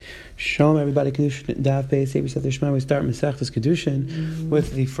Shalom, everybody. Kidushin Daf Beis Sefer Shema. We start Masechtas Kidushin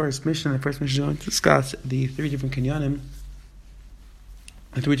with the first mission. The first mission is going to discuss the three different kinyanim,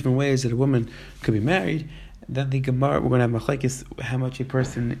 the three different ways that a woman could be married. Then the Gemara, we're going to have machlekes how much a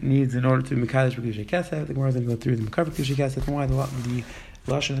person needs in order to be mekadesh b'kedushay kesef. The Gemara is going to go through the mekadesh b'kedushay kesef and why the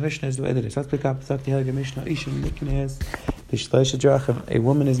lashon of the Mishnah is the way that it is. Let's pick up the Helga Mishnah. Ishim niknes b'shleisha drachim. A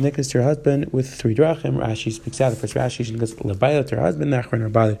woman is niknes to her husband with three drachim. Rashi speaks out. The first Rashi, she goes lebayla to her husband. Nachron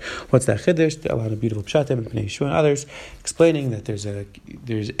lebayla. What's that chiddush? A lot of beautiful pshatim and Pnei Yeshua and others explaining that there's a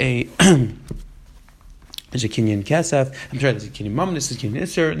there's a kinyan kesef. I'm sorry, there's a kinyan mom. This is kinyan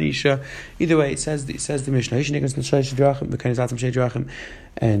iser and isha. Either way, it says the Mishnah. Isha niknes b'shleisha drachim. V'kain zatzim shtei drachim.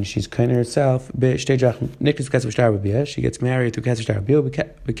 And she's kind of herself. She gets married to Kesef Shtar Bil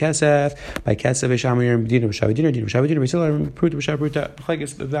Bekesef by Kesef Eshamayim Dinar B'Shavi Dinar B'Shavilah Pruta B'Shavruta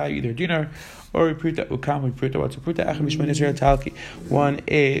B'Chleges the value either dinar or Pruta Ukam Pruta what's Pruta Echem Mishman Israel Talki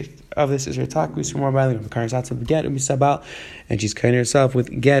 1/8 of this is her talki. So more violent. Karnazatzim Get Umisabal, and she's kind of herself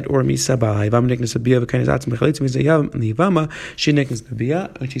with Get or Misabal. Yivam Niknas B'Bia Karnazatzim B'Chalitza Misayav and the Yivama she Niknas B'Bia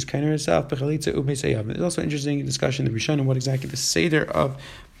and she's kind of herself B'Chalitza Umisayav. It's also interesting discussion in the Rishon what exactly the seder of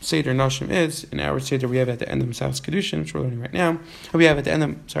Seder Nashim is. In our Seder we have at the end of Masechtas Kidushin, which we're learning right now. We have at the end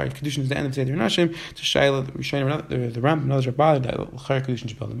of Kidushin is the end of Seder Nashim. To Shaila, the Ram and others are bothered that Chayar Kidushin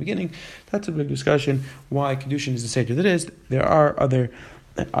should build in the beginning. That's a big discussion why Kidushin is the Seder that is. There are other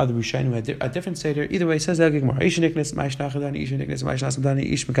Rishonim who had a different Seder. Either way, it says What's the fact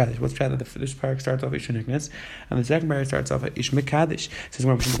that the first parak starts off Ish Niknes and the second parak starts off at Ish Mekadesh? It says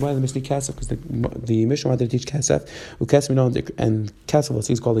why the Mishnah Kesef, because the Mishnah wanted to teach Kesef, and Kesef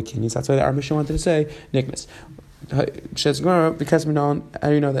is called a Kinyan. That's why our Mishnah wanted to say Niknes. Says Gemara, because we know how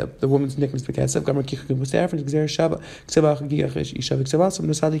do you know that the woman's nickname is Bekesef? Gamar Kichuk was there from the Gzer Shaba. Ksevach Giyachish Isha Ksevasam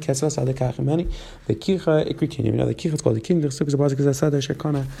Nusadi Kesef Sadi Kachimani. The Kicha Ikrikin. You know the Kicha is called the king. The Suk is about Ksasada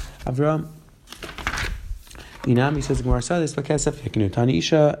Shekana Avram. Inami says Gemara Sadis Bekesef Yekinu Tani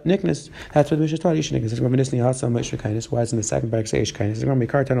Isha Nickness. That's what the Mishnah taught. Isha Nickness. Gemara Nisni Hasam Isha Kindness. Why is in the second parak say Isha Kindness? Gemara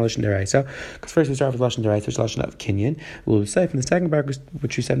Mikar Tana Lashon Deraisa. Because first we start with Lashon Deraisa, which is Lashon of Kinyan. We'll say from the second parak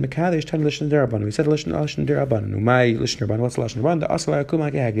which we said Mekadesh Tani Lashon Deraban. We said Lashon Deraban. Umay Lashon Deraban. What's Lashon Deraban? The Asala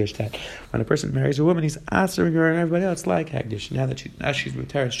Kumai Hagdish. That when a person marries a woman, he's answering her and everybody else like Hagdish. Now that she's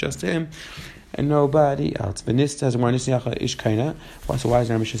with her, it's just him and nobody else. But this has more nisyacha ish kaina. So why is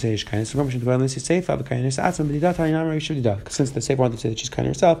there Mishnah say ish kaina? So Mishnah dwell this is safe of kaina. Since the Sefer wanted to say that she's kaina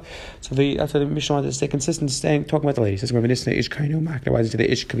herself, so that's why the Mishnah wanted to stay consistent, talking about the lady. Says Mishnah ish kaina makna. Why does it say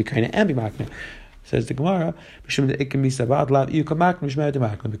that ish could be kaina and be makna? Says the Gemara, because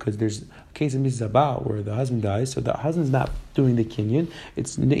there's a case of misabah where the husband dies, so the husband's not doing the kinyan.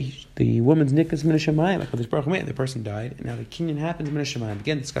 It's the woman's nickness minashamayim. The person died, and now the kinyan happens minashamayim.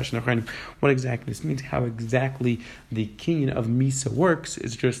 Again, discussion of what exactly this means, how exactly the kinyan of misa works.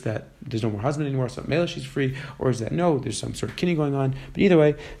 Is just that there's no more husband anymore, so male she's free, or is that no, there's some sort of kinyan going on? But either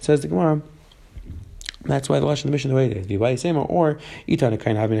way, says the Gemara. That's why the lashon of the Mishnah the way it is. V'vay sema or itana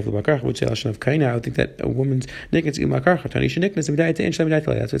kaina having nikla bakarcha would say lashon of kaina. I would think that a woman's nickness is makarcha. Tanisha nickness and midayit and shlemitayit.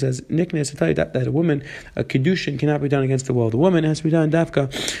 That's what it says. Nickness to tell you that a woman, a Kidushin cannot be done against the will. The woman has to be done dafka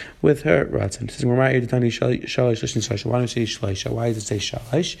with her ratzon. It says we're married to tani shalish lishn shalish. Why don't you say shalish? Why does it say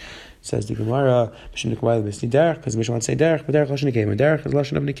shalish? Says the Gemara, because the Mishnah wants to say derech, but derech lashon nekeva. Derech is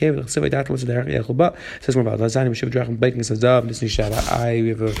lashon of nekeva. The chesed that was derech yechulba. Says more about lazani mishav drachim baking says zav nisni shava. We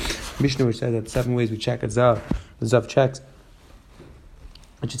have a Mishnah which says that 7 ways we check a zav. The zav checks.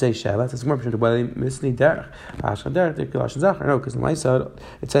 It should say Shabbat. It's more important whether misni derech. Ashkan derech, the lashon zachar. No, because in my side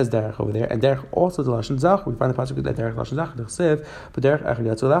it says derech over there, and derech also the lashon zachar. We find the pasuk that derech lashon zachar. The chsev, but derech echad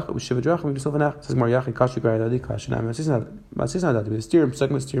yatzolach. We shiva drachim. We do silvanach. It says more yachid kashu g'rayadadi kashu. Now masisna dadi. We steer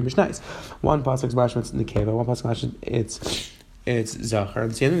second steer mishnais. One pasuk is mashmat in the keva. One pasuk mashmat it's zachar.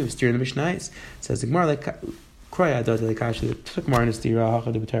 And the other we steer in the mishnais. It says the gemara like. We're talking about the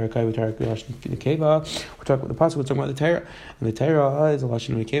pasuk. We're talking about the Torah, and the Torah is a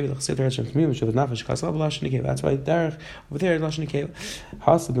lashon nekeva. The chesed Torah shemtmim shel nafesh kasav lashon nekeva. That's why derech over there is lashon nekeva.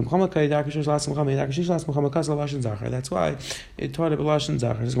 Hasad b'mchama kai darkish lashon mchama darkish lashon mchama kasav lashon zachar. That's why it taught about lashon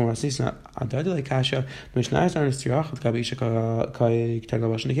zachar. This is more asisna adadi like kasha. Mishnah is on istirach gabi isha kai k'tag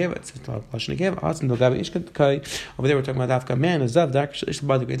lashon nekeva. It's lashon nekeva. Hasad no gabi isha kai. Over there we're talking about dafka man is zav darkish ishal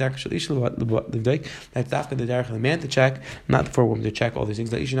badi darkish ishal badi. That's dafka the derech. The man to check, not for a woman to check all these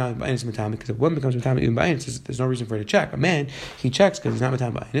things. That you should not be matami, because if a woman becomes matami even by there's no reason for her to check. A man, he checks because he's not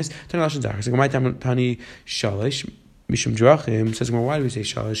matami by turn lashon zachar. So my time tani shalish Mishum Drachim says, well, why do we say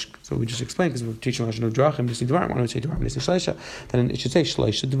Shalish? So we just explained because we're teaching Lashon of Drachim, just Dvarim. Why don't we say Dvarim? This is Shalisha. Then it should say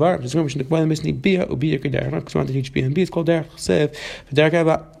Shalisha Dvarim. Just remember, why we need Bia or Bia Kedar. Because we want to teach Bia and Bia. It's called Derech Sev.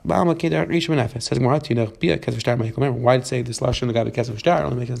 Derech Ba'ama Kedar Rish Menafes. Says more you know Bia Kesef Shtar. Remember why did it say this Lashon the Gabi Kesef Shtar?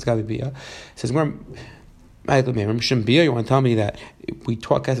 Only makes sense Gabi Bia. Says more. You want to tell me that we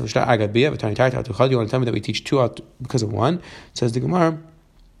taught Kesef Shtar Agad Bia, but you want to tell me that we teach two out because of one? Says the Gemara.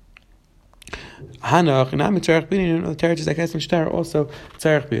 Hanach and I'm tzarech binin. The Torah is like Kesef Shtar also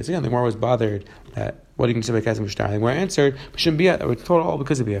tzarech bia. Again, the Gemara was bothered that what are you going to say about Kesef Shtar? The Gemara answered, "B'shem bia." That we're told all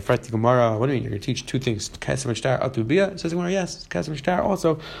because of bia. Fret the Gemara. What do you mean? You're going to teach two things: Kesef Shtar up to bia. Says the Gemara, yes, Kesef Shtar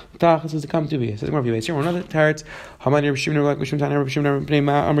also tachas is to come to bia. Says the Gemara, here another Teretz. Hamani Rishim like Rishim Taner Rishim Bnei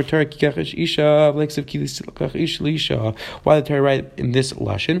Ma Amar Torah Kikechish Isha V'Leksev Kilis Kachish Lisha. Why did the Torah write in this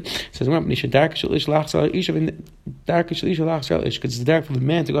lashon? Says the Gemara, Nisha Darkish Ish Lachsal Isha Darkish Isha Lachsal Ish, because it's dark for the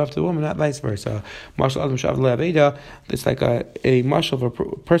man to go after the woman, not vice versa. Marshal Adam Shav Le'Aveda. It's like a marshal of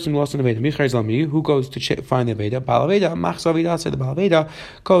a person lost in the Aveda. Michar Zalmi, who goes to find the Aveda. Baal Aveda Machzav Aveda. So the Baal Aveda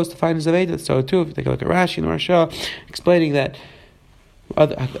goes to find his Aveda. So too, if you take a look at Rashi and Rasha, explaining that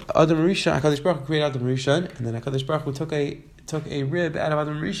Adam Rishon, HaKadosh Baruch Hu created Adam Rishon, and then HaKadosh Baruch Hu took a rib out of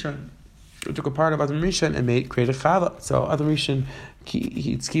Adam Rishon, took a part of Adam Rishon and created Chava. So Adam Rishon,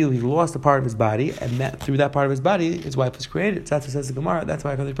 he lost a part of his body, and through that part of his body, his wife was created. So that's what says the Gemara. That's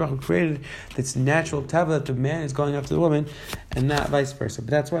why HaKadosh Baruch Hu created this natural tava that the man is going after the woman, and not vice versa.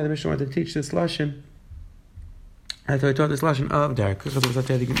 But that's why the Mishnah wanted to teach this lashon. That's why I taught this lashon of Derek. Because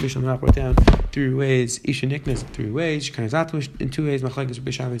the Mishnah wrote down 3 ways. Isha Niknas 3 ways. Shkanazatush in 2 ways. Machlekes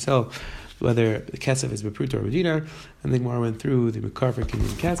B'Shav itself, whether the Kesef is Bepruta or Bedina. And the Gemara went through the Mekarvik and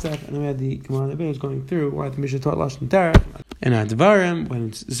the Kesef. And then we had the Gemara that was going through why the Mishnah taught lashon Derek. And Advarim when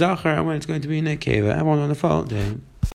it's Zachar and when it's going to be in Nekeva. Everyone on the phone.